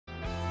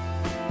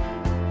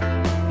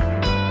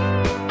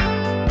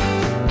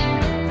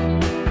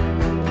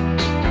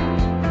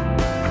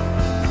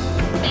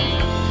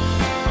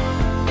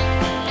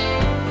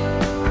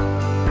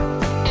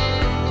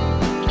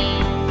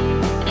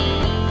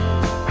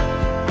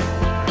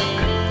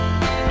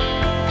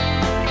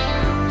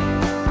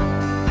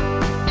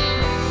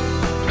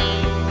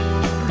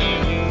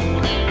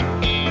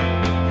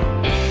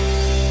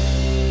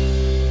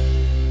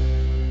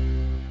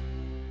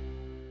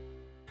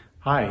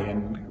Hi,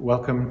 and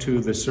welcome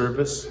to the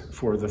service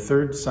for the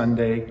third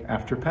Sunday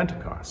after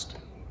Pentecost.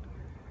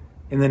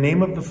 In the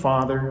name of the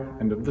Father,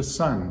 and of the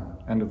Son,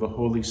 and of the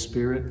Holy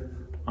Spirit,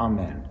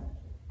 Amen.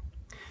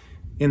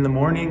 In the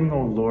morning,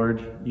 O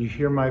Lord, you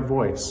hear my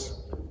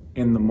voice.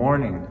 In the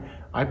morning,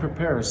 I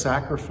prepare a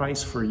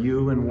sacrifice for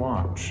you and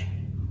watch.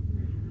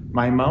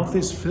 My mouth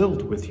is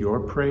filled with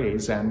your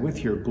praise and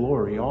with your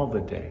glory all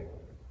the day.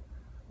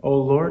 O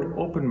Lord,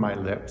 open my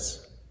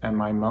lips, and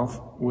my mouth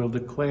will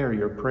declare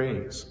your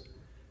praise.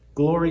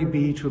 Glory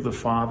be to the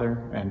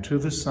Father, and to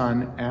the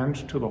Son, and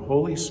to the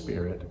Holy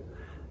Spirit,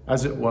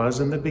 as it was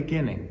in the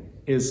beginning,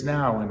 is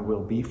now, and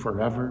will be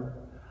forever.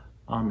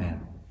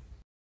 Amen.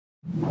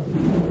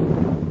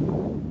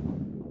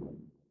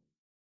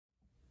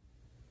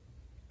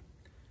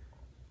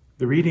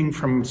 The reading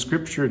from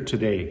Scripture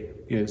today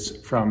is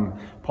from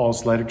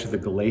Paul's letter to the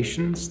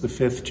Galatians, the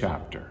 5th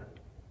chapter.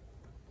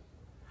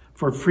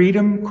 For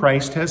freedom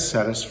Christ has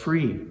set us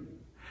free.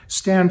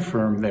 Stand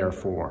firm,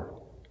 therefore,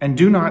 and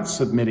do not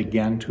submit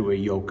again to a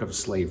yoke of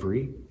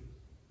slavery.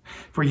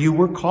 For you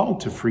were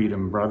called to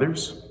freedom,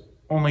 brothers.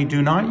 Only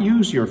do not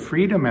use your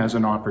freedom as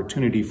an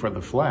opportunity for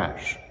the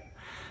flesh,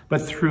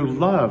 but through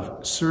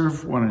love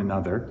serve one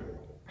another.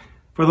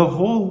 For the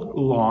whole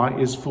law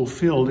is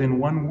fulfilled in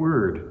one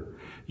word: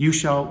 you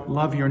shall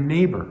love your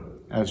neighbor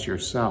as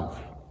yourself.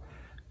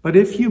 But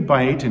if you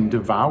bite and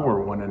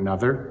devour one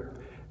another,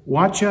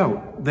 watch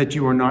out that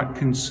you are not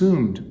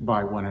consumed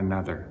by one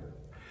another.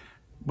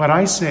 But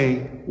I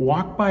say,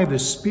 walk by the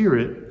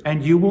Spirit,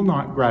 and you will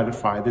not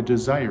gratify the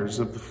desires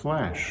of the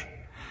flesh.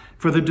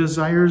 For the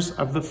desires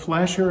of the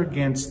flesh are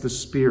against the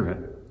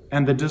Spirit,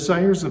 and the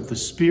desires of the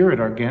Spirit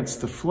are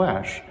against the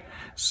flesh,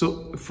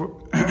 so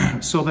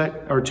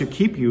that are to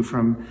keep you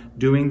from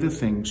doing the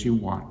things you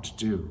want to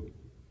do.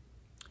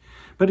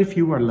 But if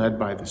you are led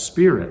by the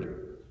Spirit,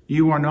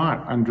 you are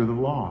not under the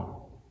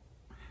law.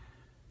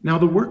 Now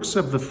the works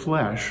of the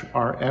flesh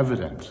are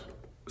evident: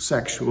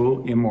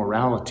 sexual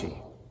immorality,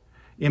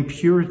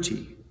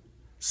 impurity,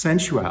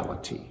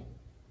 sensuality,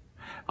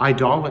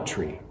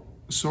 idolatry,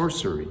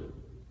 sorcery,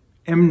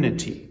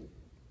 enmity,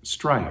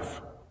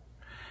 strife,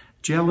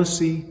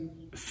 jealousy,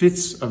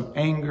 fits of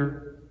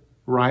anger,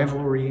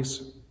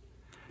 rivalries,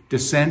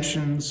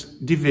 dissensions,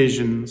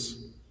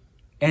 divisions,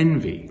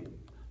 envy,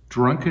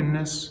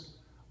 drunkenness,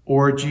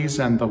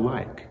 orgies, and the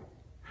like.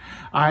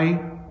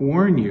 I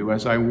warn you,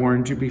 as I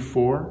warned you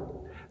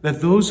before, that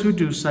those who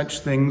do such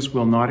things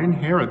will not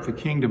inherit the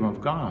kingdom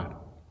of God.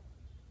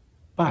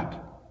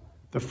 But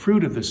the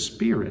fruit of the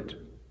Spirit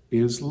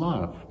is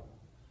love,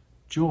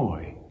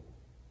 joy,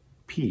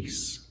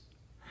 peace,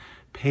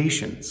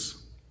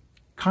 patience,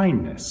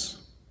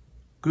 kindness,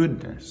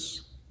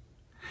 goodness,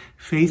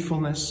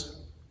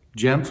 faithfulness,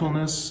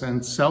 gentleness,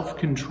 and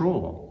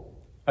self-control.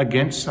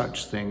 Against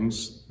such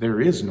things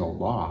there is no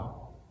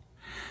law.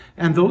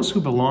 And those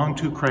who belong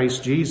to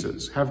Christ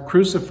Jesus have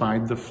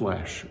crucified the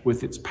flesh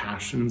with its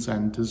passions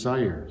and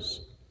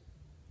desires.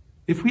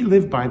 If we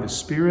live by the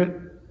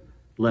Spirit,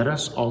 let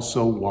us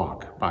also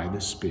walk by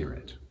the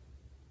Spirit.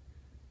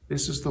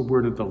 This is the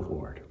word of the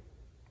Lord.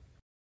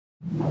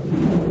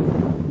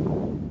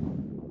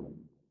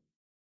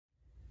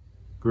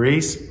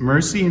 Grace,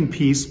 mercy, and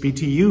peace be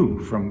to you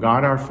from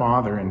God our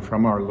Father and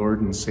from our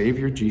Lord and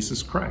Savior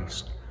Jesus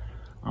Christ.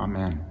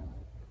 Amen.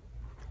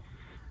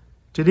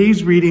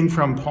 Today's reading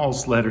from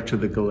Paul's letter to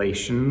the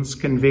Galatians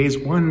conveys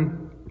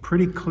one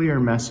pretty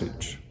clear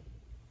message.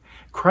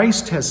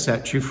 Christ has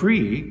set you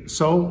free,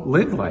 so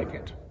live like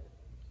it.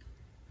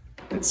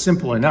 It's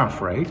simple enough,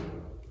 right?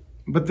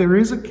 But there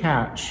is a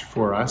catch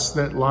for us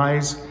that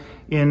lies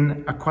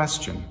in a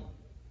question.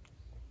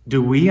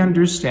 Do we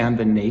understand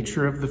the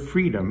nature of the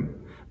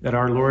freedom that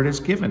our Lord has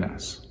given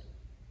us?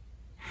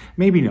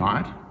 Maybe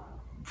not.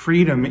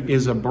 Freedom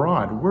is a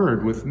broad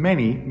word with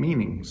many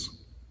meanings.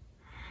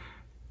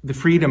 The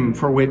freedom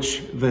for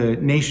which the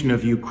nation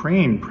of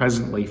Ukraine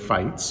presently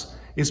fights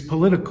is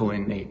political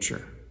in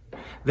nature.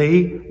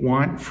 They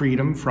want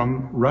freedom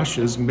from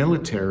Russia's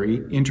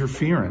military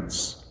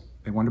interference.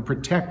 They want to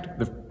protect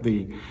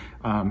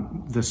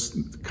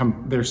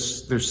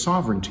their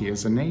sovereignty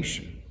as a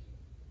nation.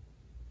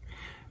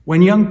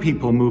 When young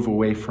people move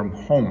away from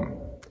home,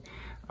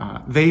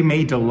 they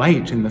may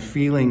delight in the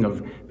feeling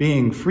of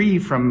being free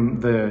from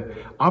the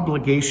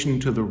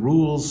obligation to the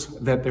rules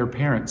that their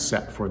parents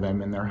set for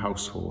them in their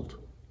household.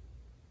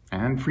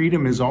 And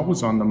freedom is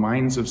always on the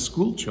minds of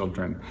school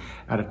children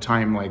at a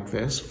time like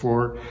this,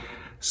 for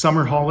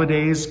summer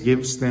holidays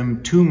gives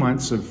them 2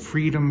 months of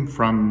freedom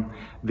from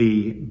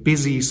the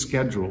busy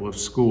schedule of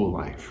school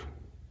life.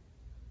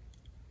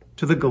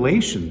 To the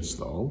Galatians,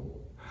 though,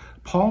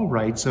 Paul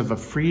writes of a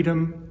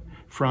freedom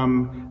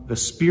from the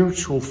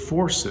spiritual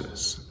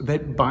forces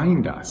that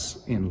bind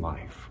us in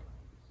life.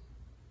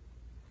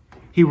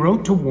 He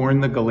wrote to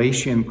warn the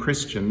Galatian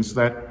Christians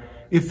that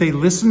if they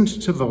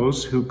listened to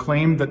those who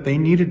claimed that they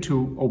needed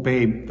to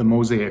obey the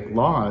Mosaic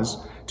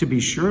laws to be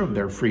sure of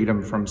their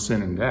freedom from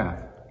sin and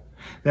death,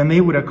 then they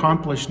would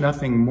accomplish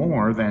nothing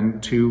more than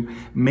to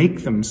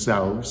make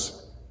themselves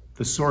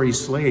the sorry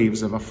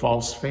slaves of a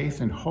false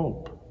faith and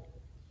hope.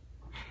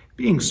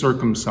 Being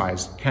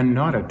circumcised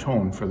cannot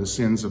atone for the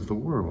sins of the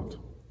world.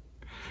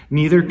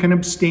 Neither can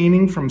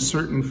abstaining from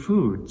certain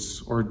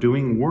foods or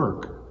doing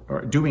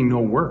no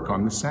work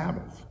on the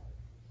Sabbath.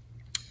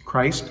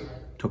 Christ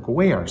took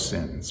away our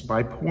sins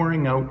by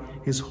pouring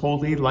out his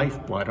holy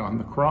lifeblood on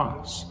the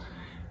cross.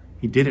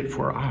 He did it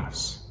for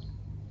us.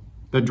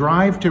 The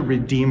drive to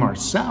redeem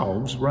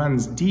ourselves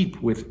runs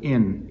deep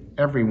within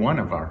every one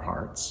of our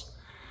hearts,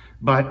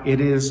 but it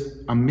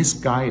is a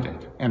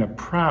misguided and a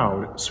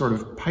proud sort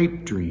of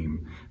pipe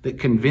dream that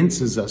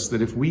convinces us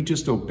that if we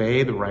just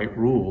obey the right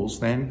rules,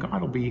 then God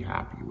will be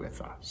happy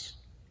with us.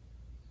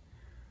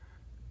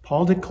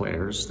 Paul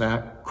declares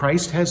that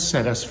Christ has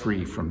set us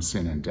free from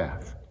sin and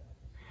death.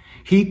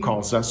 He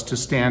calls us to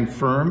stand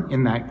firm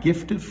in that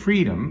gift of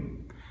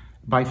freedom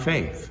by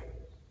faith,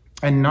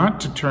 and not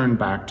to turn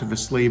back to the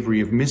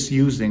slavery of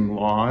misusing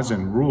laws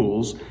and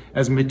rules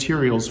as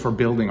materials for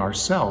building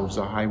ourselves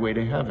a highway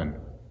to heaven.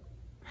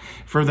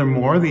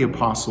 Furthermore, the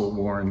apostle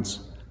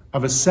warns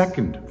of a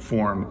second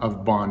form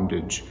of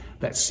bondage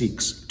that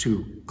seeks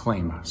to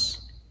claim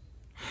us.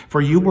 For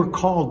you were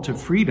called to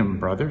freedom,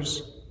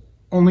 brothers,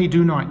 only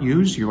do not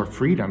use your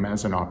freedom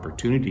as an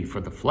opportunity for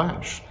the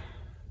flesh,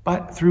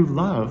 but through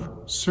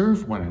love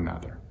serve one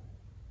another.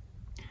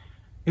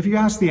 If you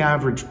ask the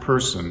average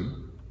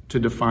person to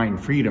define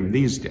freedom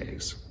these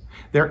days,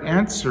 their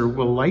answer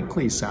will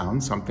likely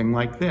sound something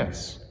like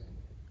this.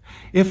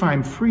 If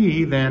I'm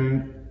free,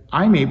 then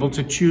I'm able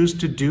to choose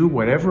to do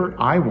whatever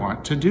I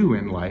want to do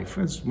in life,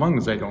 as long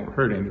as I don't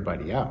hurt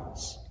anybody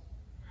else.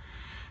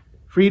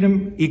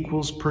 Freedom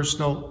equals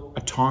personal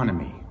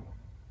autonomy.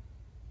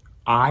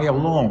 I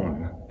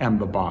alone am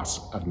the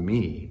boss of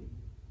me.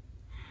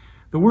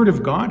 The Word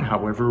of God,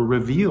 however,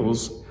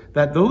 reveals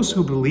that those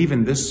who believe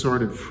in this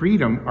sort of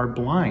freedom are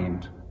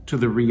blind to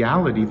the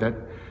reality that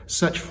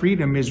such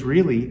freedom is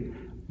really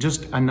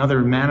just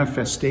another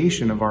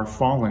manifestation of our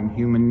fallen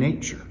human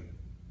nature.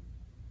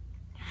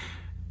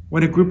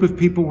 When a group of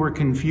people were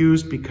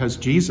confused because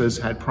Jesus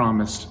had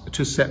promised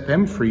to set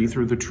them free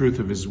through the truth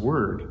of his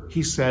word,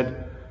 he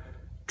said,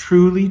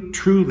 "Truly,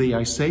 truly,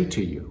 I say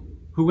to you,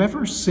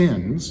 whoever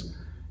sins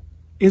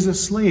is a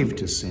slave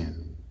to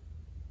sin."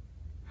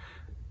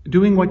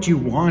 Doing what you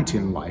want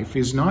in life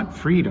is not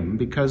freedom,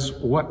 because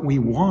what we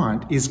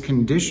want is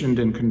conditioned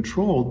and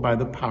controlled by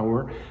the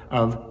power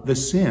of the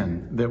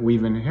sin that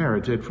we've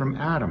inherited from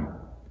Adam.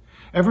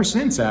 Ever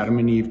since Adam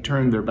and Eve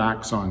turned their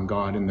backs on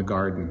God in the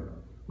garden,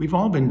 we've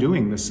all been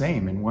doing the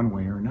same in one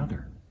way or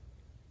another.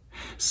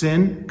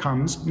 Sin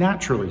comes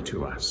naturally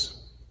to us.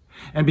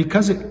 And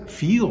because it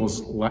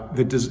feels like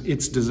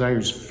its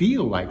desires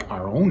feel like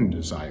our own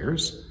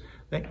desires,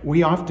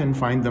 we often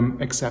find them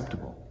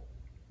acceptable.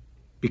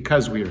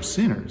 Because we are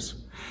sinners,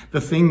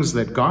 the things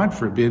that God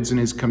forbids in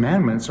his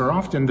commandments are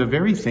often the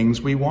very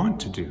things we want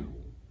to do.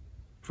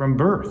 From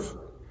birth,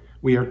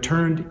 we are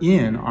turned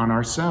in on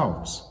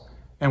ourselves,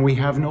 and we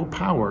have no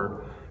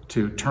power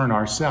to turn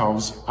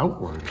ourselves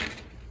outward.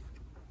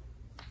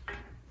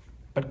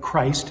 But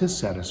Christ has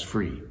set us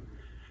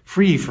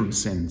free from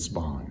sin's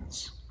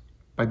bonds.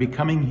 By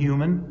becoming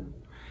human,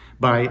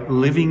 by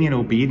living in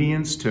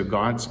obedience to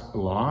God's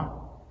law,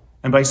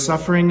 and by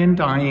suffering and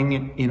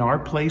dying in our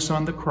place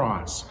on the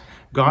cross,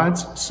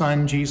 God's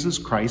Son, Jesus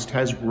Christ,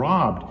 has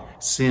robbed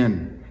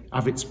sin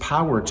of its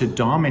power to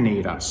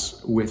dominate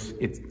us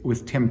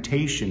with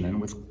temptation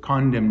and with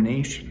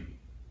condemnation.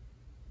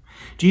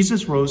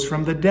 Jesus rose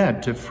from the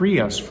dead to free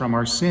us from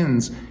our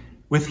sins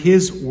with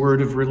his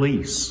word of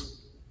release.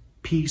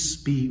 Peace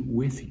be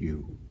with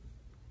you.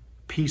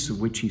 Peace of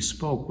which he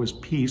spoke was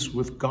peace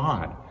with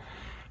God,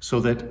 so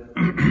that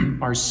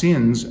our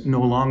sins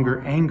no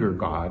longer anger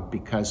God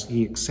because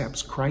he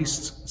accepts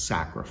Christ's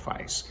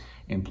sacrifice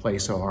in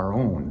place of our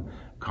own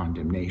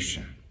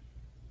condemnation.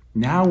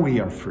 Now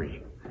we are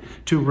free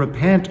to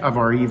repent of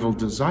our evil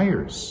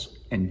desires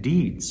and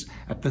deeds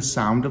at the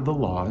sound of the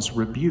law's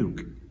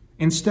rebuke,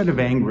 instead of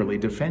angrily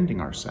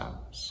defending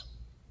ourselves.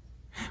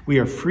 We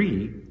are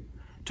free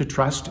to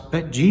trust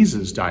that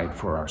Jesus died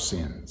for our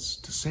sins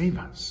to save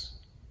us.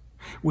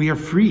 We are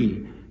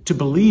free to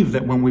believe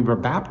that when we were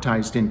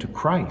baptized into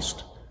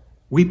Christ,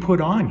 we put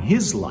on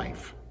his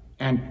life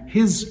and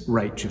his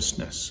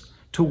righteousness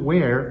to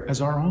wear as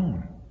our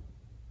own.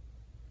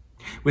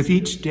 With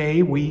each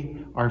day,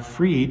 we are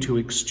free to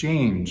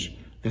exchange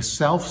the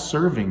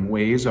self-serving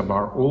ways of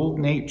our old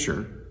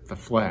nature, the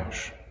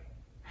flesh,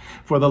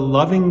 for the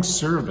loving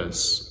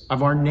service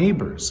of our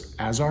neighbors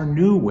as our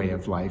new way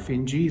of life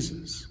in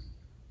Jesus.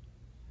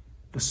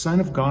 The Son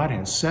of God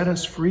has set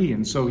us free,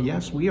 and so,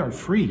 yes, we are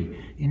free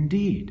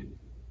indeed.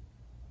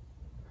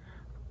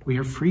 We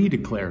are free,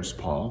 declares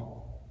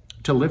Paul,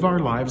 to live our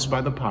lives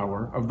by the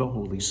power of the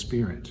Holy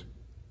Spirit.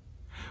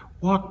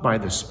 Walk by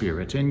the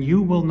Spirit, and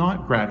you will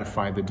not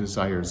gratify the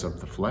desires of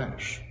the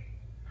flesh.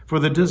 For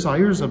the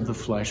desires of the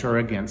flesh are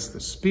against the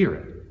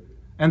Spirit,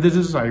 and the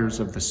desires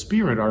of the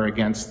Spirit are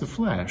against the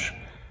flesh.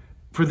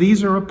 For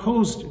these are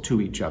opposed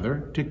to each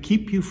other to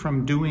keep you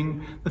from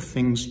doing the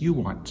things you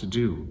want to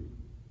do.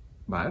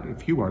 But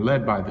if you are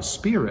led by the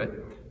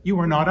Spirit, you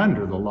are not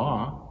under the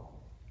law.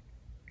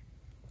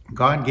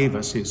 God gave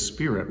us his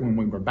Spirit when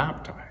we were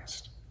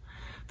baptized.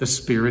 The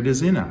Spirit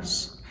is in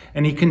us,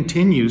 and he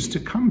continues to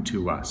come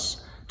to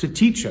us to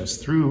teach us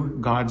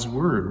through God's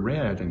word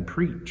read and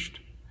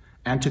preached,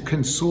 and to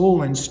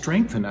console and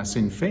strengthen us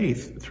in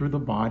faith through the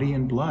body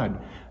and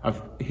blood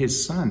of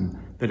his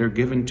Son that are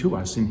given to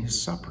us in his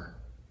supper.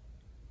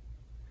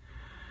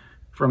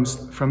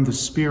 From the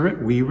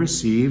Spirit, we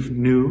receive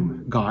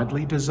new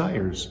godly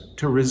desires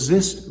to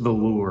resist the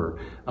lure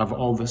of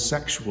all the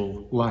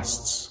sexual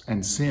lusts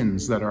and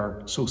sins that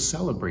are so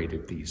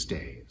celebrated these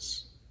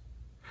days.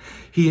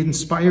 He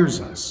inspires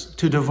us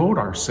to devote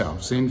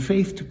ourselves in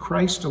faith to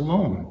Christ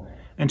alone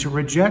and to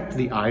reject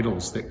the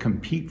idols that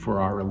compete for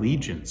our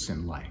allegiance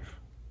in life.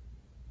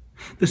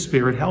 The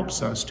Spirit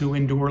helps us to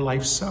endure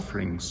life's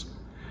sufferings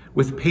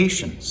with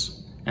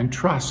patience and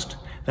trust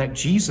that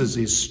Jesus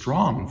is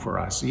strong for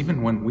us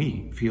even when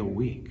we feel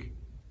weak.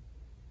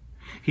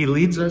 He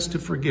leads us to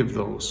forgive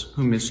those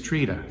who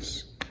mistreat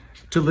us,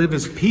 to live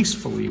as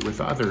peacefully with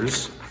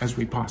others as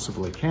we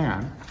possibly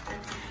can,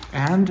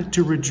 and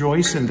to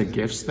rejoice in the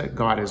gifts that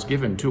God has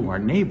given to our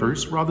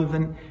neighbors rather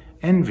than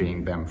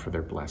envying them for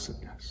their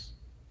blessedness.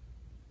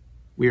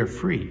 We are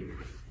free,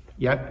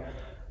 yet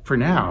for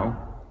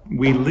now,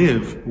 we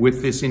live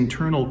with this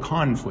internal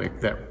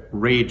conflict that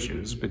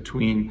rages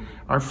between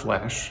our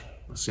flesh,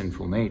 the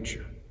sinful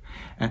nature,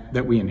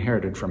 that we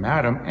inherited from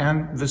Adam,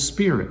 and the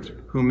Spirit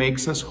who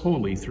makes us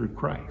holy through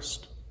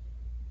Christ.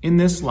 In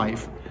this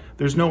life,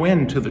 there's no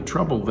end to the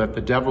trouble that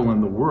the devil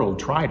and the world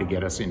try to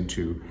get us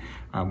into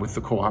with the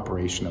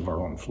cooperation of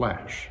our own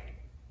flesh.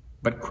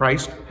 But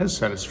Christ has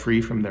set us free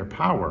from their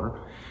power,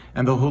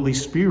 and the Holy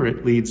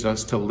Spirit leads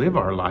us to live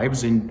our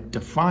lives in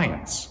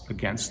defiance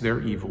against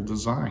their evil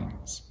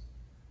designs.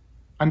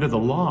 Under the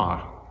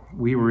law,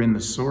 we were in the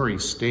sorry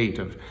state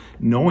of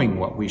knowing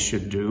what we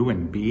should do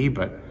and be,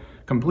 but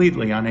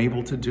completely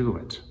unable to do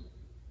it.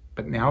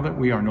 But now that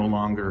we are no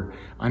longer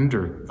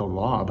under the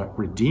law, but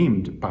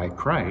redeemed by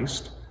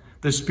Christ,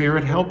 the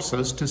Spirit helps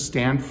us to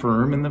stand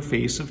firm in the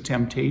face of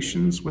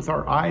temptations with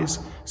our eyes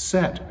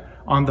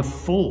set on the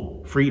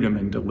full freedom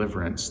and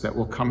deliverance that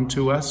will come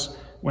to us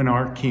when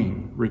our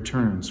King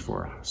returns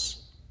for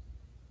us.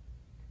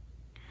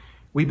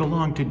 We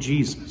belong to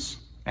Jesus,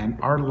 and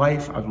our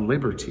life of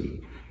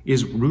liberty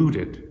is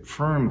rooted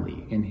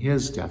firmly in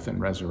his death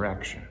and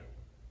resurrection.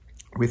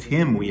 With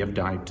him we have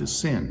died to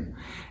sin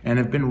and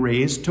have been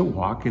raised to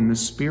walk in the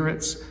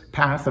Spirit's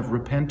path of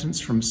repentance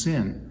from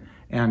sin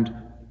and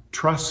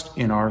trust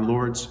in our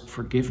Lord's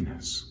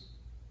forgiveness.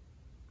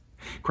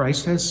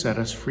 Christ has set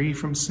us free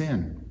from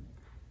sin,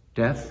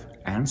 death,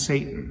 and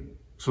Satan,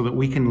 so that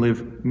we can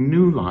live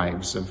new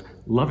lives of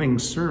loving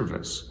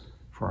service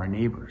for our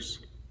neighbors.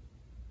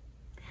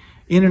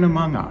 In and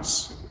among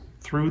us,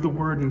 through the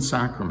word and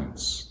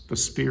sacraments, the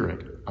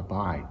Spirit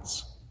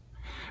abides.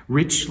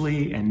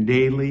 Richly and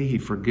daily, he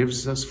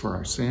forgives us for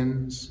our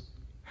sins.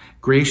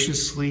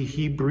 Graciously,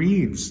 he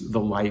breathes the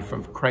life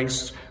of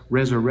Christ's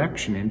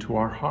resurrection into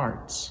our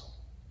hearts.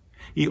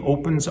 He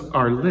opens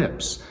our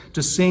lips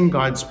to sing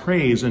God's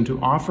praise and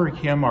to offer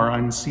him our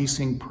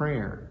unceasing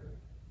prayer.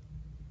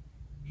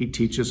 He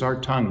teaches our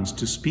tongues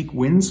to speak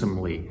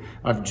winsomely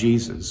of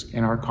Jesus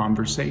in our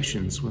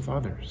conversations with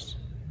others.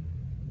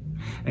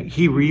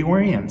 He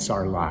reorients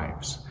our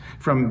lives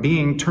from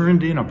being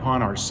turned in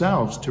upon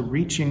ourselves to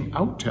reaching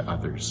out to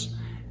others,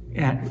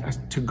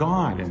 and to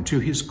God and to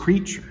his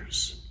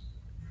creatures.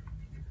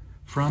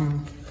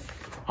 From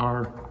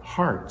our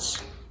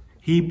hearts,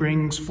 he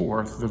brings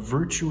forth the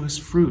virtuous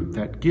fruit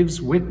that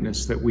gives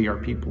witness that we are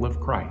people of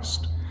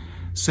Christ,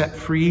 set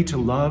free to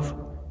love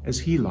as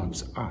he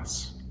loves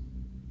us.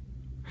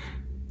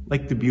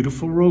 Like the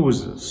beautiful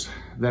roses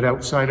that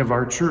outside of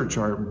our church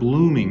are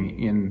blooming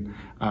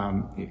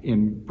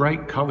in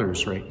bright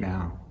colors right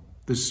now,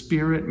 the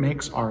Spirit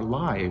makes our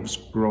lives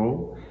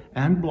grow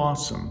and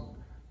blossom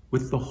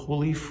with the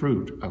holy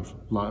fruit of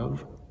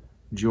love,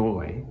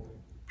 joy,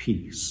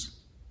 peace,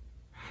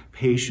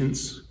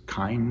 patience,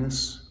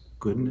 kindness,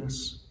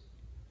 goodness,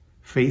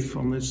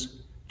 faithfulness,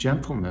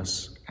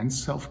 gentleness, and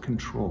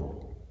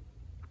self-control.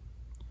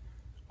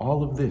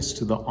 All of this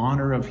to the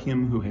honor of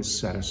him who has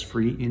set us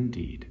free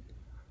indeed.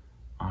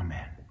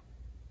 Amen.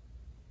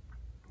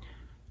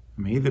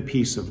 May the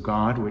peace of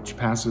God, which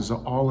passes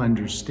all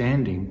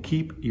understanding,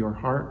 keep your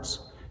heart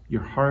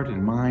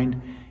and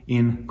mind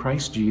in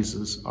Christ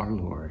Jesus our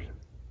Lord.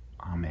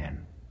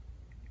 Amen.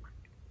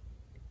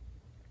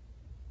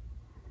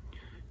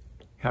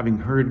 Having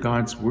heard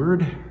God's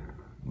word,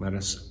 let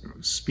us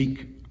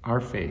speak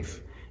our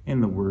faith in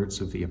the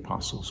words of the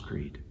Apostles'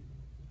 Creed.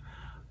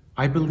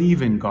 I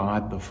believe in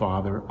God the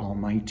Father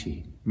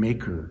Almighty,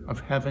 maker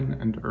of heaven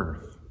and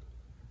earth,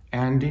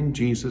 and in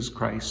Jesus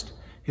Christ,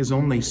 his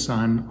only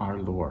Son, our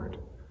Lord,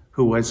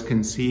 who was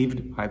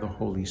conceived by the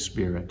Holy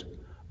Spirit,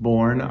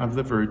 born of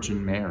the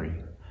Virgin Mary,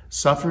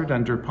 suffered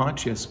under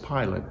Pontius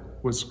Pilate,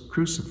 was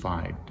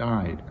crucified,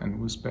 died, and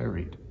was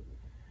buried.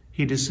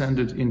 He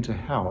descended into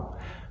hell.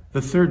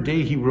 The third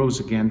day he rose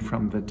again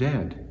from the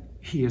dead.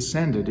 He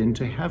ascended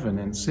into heaven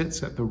and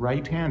sits at the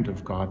right hand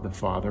of God the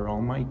Father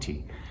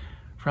Almighty.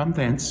 From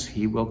thence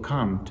he will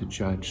come to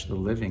judge the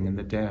living and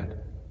the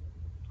dead.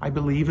 I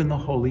believe in the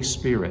Holy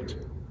Spirit,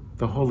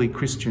 the holy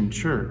Christian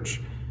Church,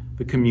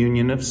 the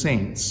communion of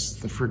saints,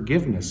 the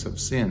forgiveness of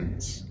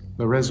sins,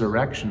 the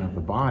resurrection of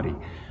the body,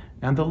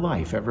 and the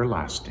life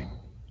everlasting.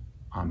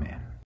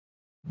 Amen.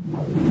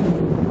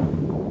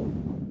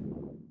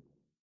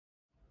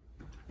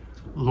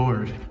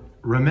 Lord,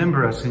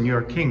 remember us in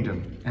your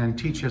kingdom and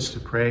teach us to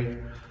pray.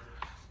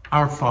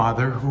 Our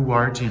Father, who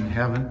art in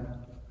heaven,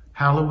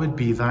 hallowed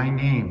be thy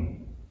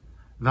name.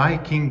 Thy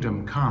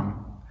kingdom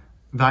come,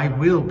 thy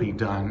will be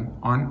done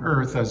on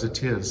earth as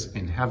it is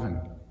in heaven.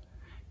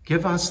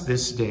 Give us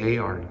this day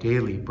our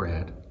daily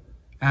bread,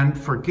 and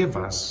forgive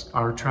us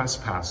our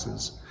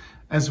trespasses,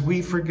 as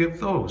we forgive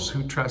those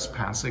who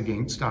trespass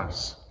against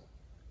us.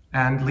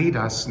 And lead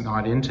us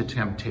not into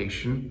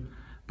temptation,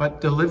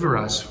 but deliver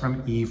us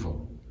from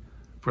evil.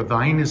 For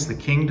thine is the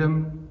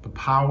kingdom, the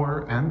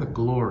power, and the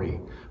glory,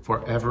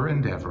 forever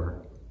and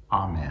ever.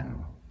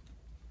 Amen.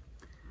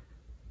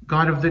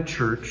 God of the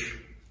church,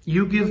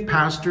 you give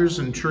pastors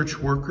and church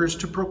workers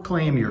to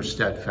proclaim your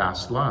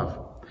steadfast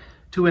love,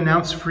 to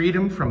announce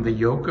freedom from the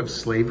yoke of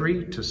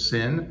slavery to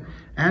sin,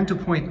 and to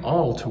point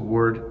all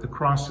toward the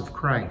cross of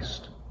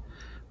Christ.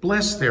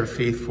 Bless their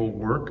faithful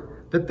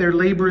work, that their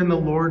labor in the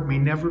Lord may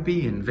never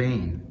be in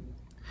vain.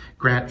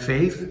 Grant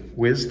faith,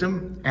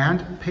 wisdom,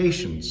 and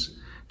patience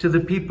to the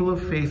people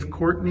of Faith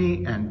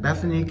Courtney and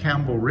Bethany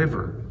Campbell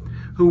River,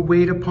 who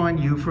wait upon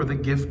you for the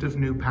gift of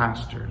new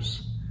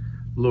pastors.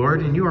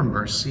 Lord, in your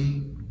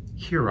mercy,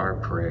 hear our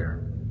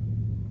prayer.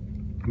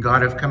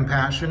 God of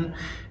compassion,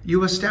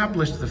 you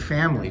established the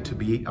family to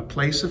be a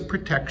place of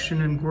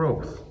protection and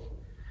growth.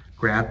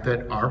 Grant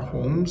that our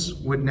homes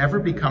would never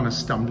become a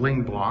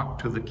stumbling block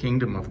to the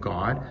kingdom of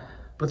God,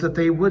 but that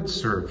they would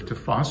serve to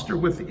foster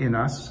within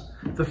us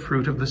the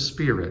fruit of the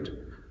Spirit.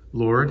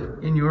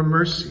 Lord, in your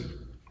mercy,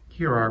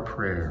 hear our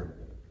prayer.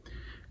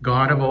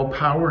 God of all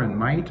power and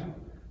might,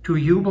 to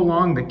you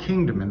belong the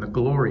kingdom and the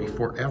glory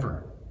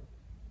forever.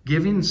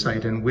 Give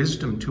insight and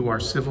wisdom to our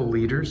civil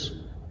leaders.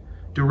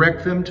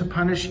 Direct them to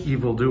punish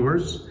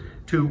evildoers,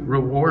 to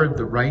reward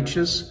the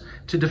righteous,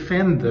 to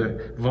defend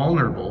the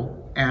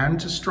vulnerable, and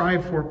to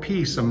strive for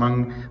peace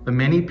among the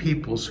many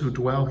peoples who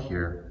dwell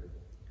here.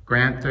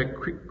 Grant that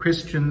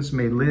Christians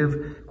may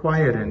live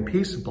quiet and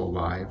peaceable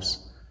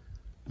lives.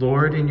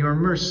 Lord, in your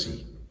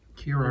mercy,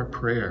 hear our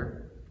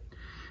prayer.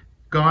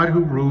 God,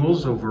 who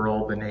rules over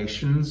all the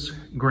nations,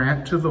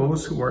 grant to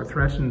those who are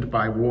threatened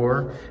by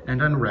war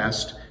and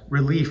unrest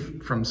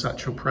relief from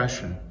such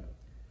oppression.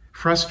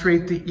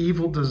 Frustrate the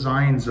evil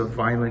designs of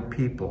violent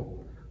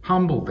people,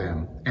 humble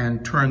them,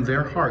 and turn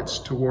their hearts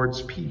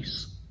towards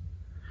peace.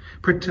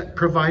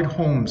 Provide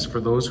homes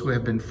for those who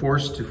have been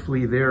forced to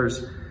flee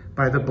theirs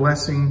by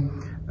blessing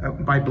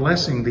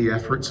the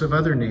efforts of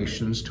other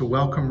nations to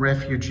welcome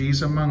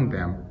refugees among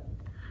them.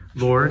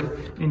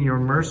 Lord, in your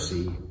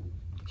mercy,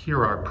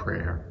 hear our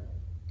prayer.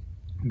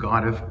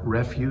 God of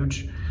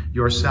refuge,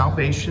 your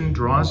salvation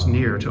draws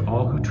near to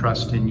all who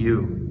trust in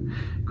you.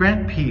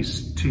 Grant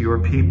peace to your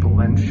people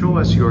and show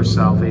us your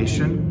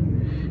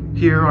salvation.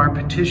 Hear our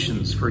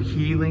petitions for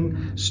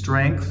healing,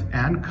 strength,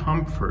 and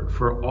comfort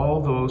for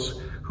all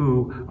those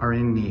who are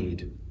in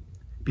need.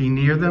 Be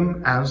near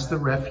them as the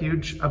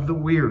refuge of the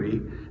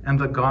weary and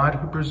the God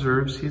who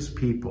preserves his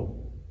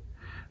people.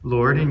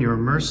 Lord, in your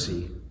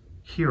mercy,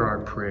 hear our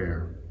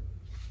prayer.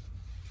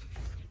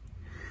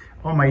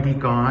 Almighty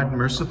God,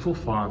 merciful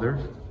Father,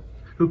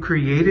 who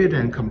created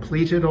and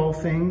completed all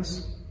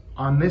things,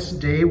 on this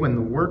day when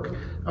the work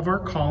of our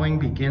calling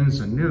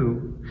begins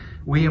anew,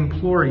 we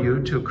implore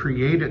you to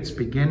create its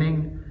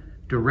beginning,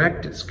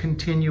 direct its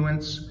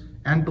continuance,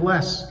 and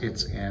bless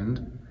its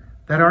end,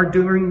 that our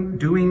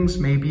doings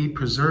may be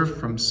preserved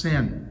from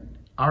sin,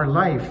 our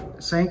life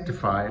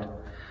sanctified,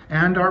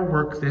 and our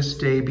work this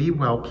day be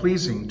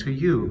well-pleasing to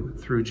you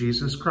through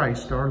Jesus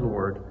Christ our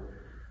Lord.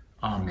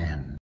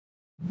 Amen.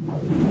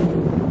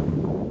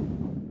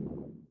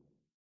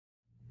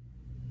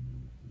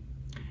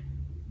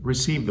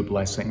 Receive the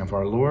blessing of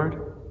our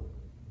Lord.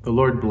 The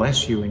Lord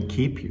bless you and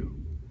keep you.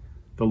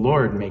 The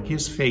Lord make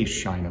his face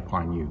shine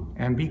upon you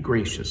and be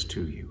gracious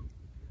to you.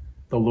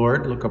 The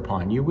Lord look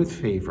upon you with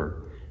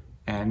favor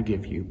and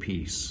give you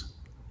peace.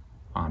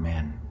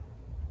 Amen.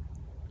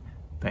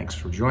 Thanks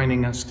for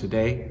joining us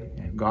today,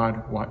 and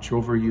God watch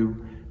over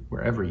you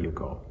wherever you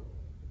go.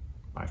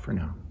 Bye for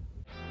now.